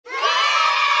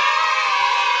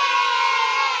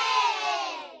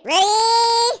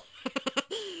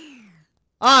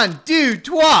Un, deux,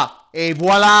 trois, et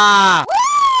voila!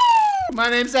 Woo! My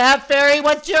name's the Hat Fairy.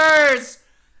 What's yours?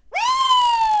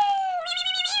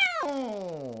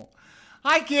 Woo!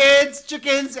 Hi kids,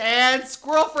 chickens, and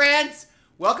squirrel friends.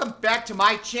 Welcome back to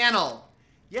my channel.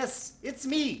 Yes, it's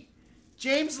me,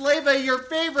 James Leva, your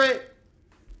favorite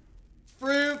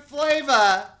fruit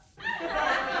flavor. And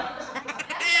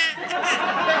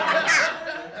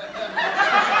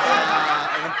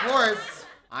of course,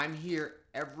 I'm here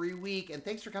every week, and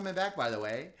thanks for coming back, by the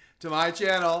way, to my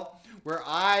channel, where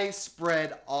I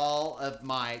spread all of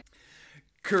my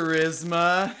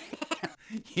charisma,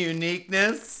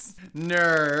 uniqueness,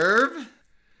 nerve,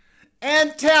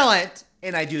 and talent,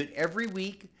 and I do it every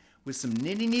week with some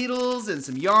knitting needles and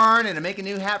some yarn, and I make a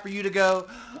new hat for you to go,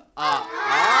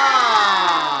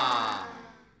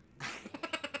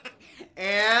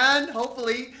 and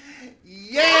hopefully,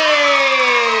 yay!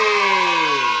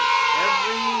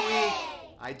 Every week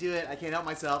I do it. I can't help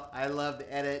myself. I love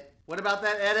to edit. What about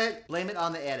that edit? Blame it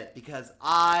on the edit, because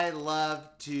I love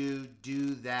to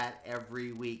do that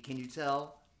every week. Can you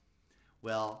tell?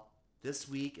 Well, this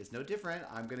week is no different.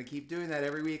 I'm going to keep doing that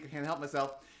every week. I can't help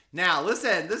myself. Now,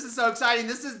 listen, this is so exciting.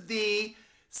 This is the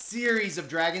series of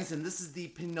dragons, and this is the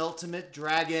penultimate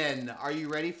dragon. Are you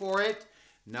ready for it?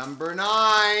 Number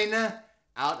 9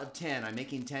 out of 10. I'm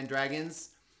making 10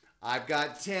 dragons. I've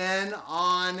got 10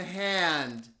 on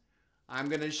hand. I'm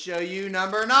going to show you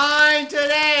number 9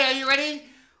 today. Are you ready?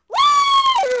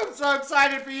 Woo! I'm so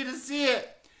excited for you to see it.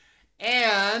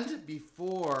 And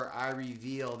before I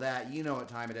reveal that, you know what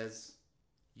time it is.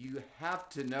 You have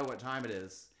to know what time it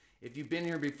is. If you've been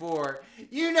here before,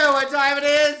 you know what time it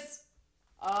is.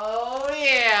 Oh,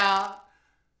 yeah.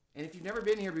 And if you've never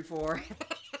been here before,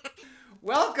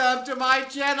 welcome to my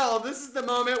channel. This is the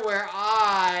moment where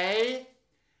I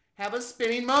have a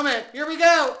spinning moment. Here we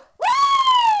go. Woo!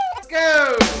 Let's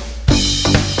go.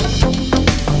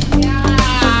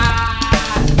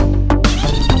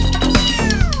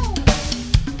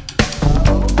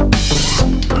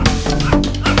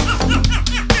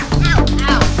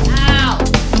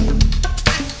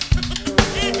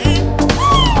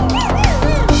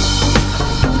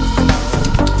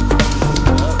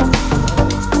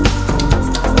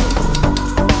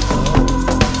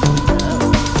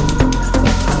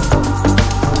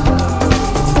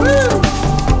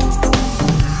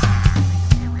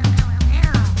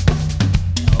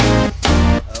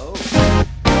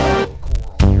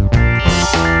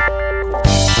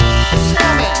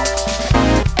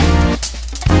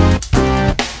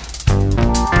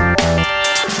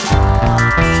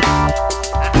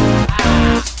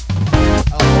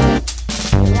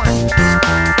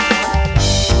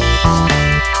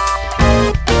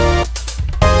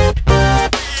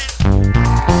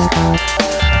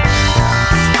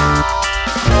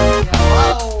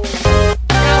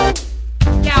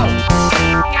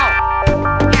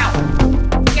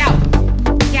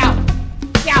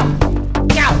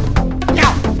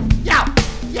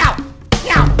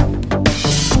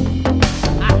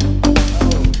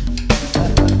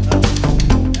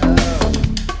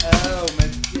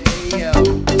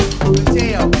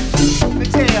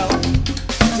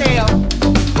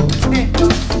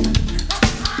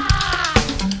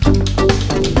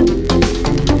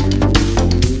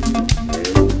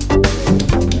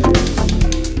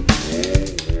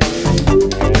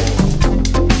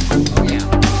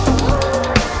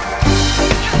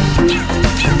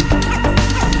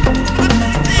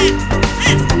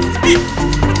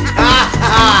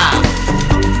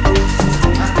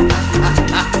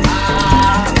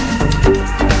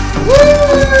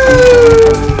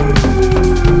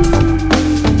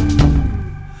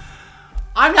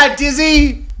 I'm not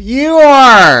dizzy. You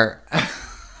are.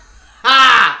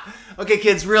 Okay,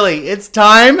 kids, really, it's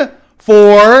time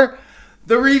for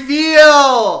the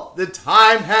reveal. The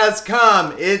time has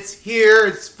come. It's here.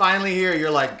 It's finally here. You're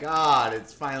like, God,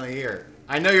 it's finally here.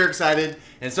 I know you're excited,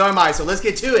 and so am I. So let's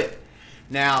get to it.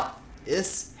 Now,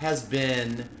 this has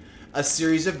been a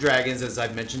series of dragons, as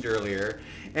I've mentioned earlier,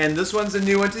 and this one's a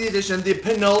new one to the edition, the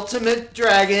penultimate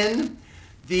dragon.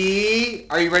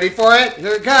 Are you ready for it?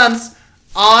 Here it comes.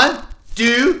 Un,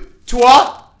 deux,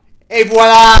 trois, et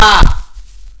voila!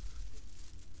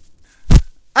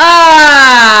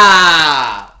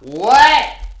 What?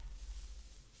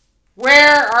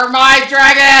 Where are my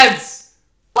dragons?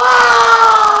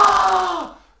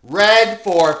 Red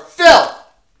for Filth.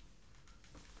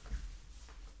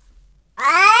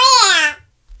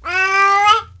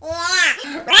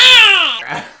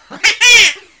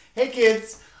 Hey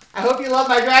kids, I hope you love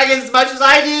my dragons as much as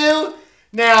I do.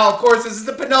 Now, of course, this is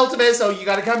the penultimate, so you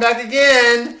got to come back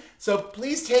again. So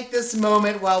please take this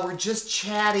moment while we're just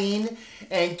chatting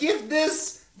and give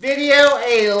this video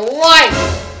a like.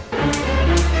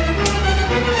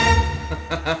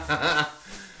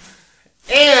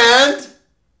 And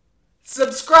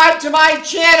subscribe to my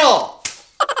channel.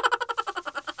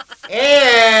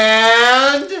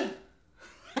 And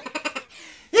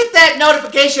hit that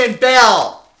notification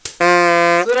bell so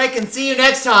that I can see you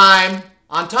next time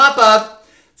on top of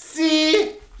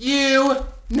see you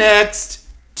next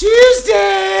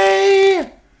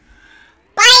Tuesday.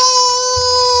 Bye.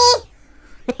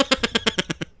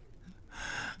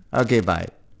 Okay, bye.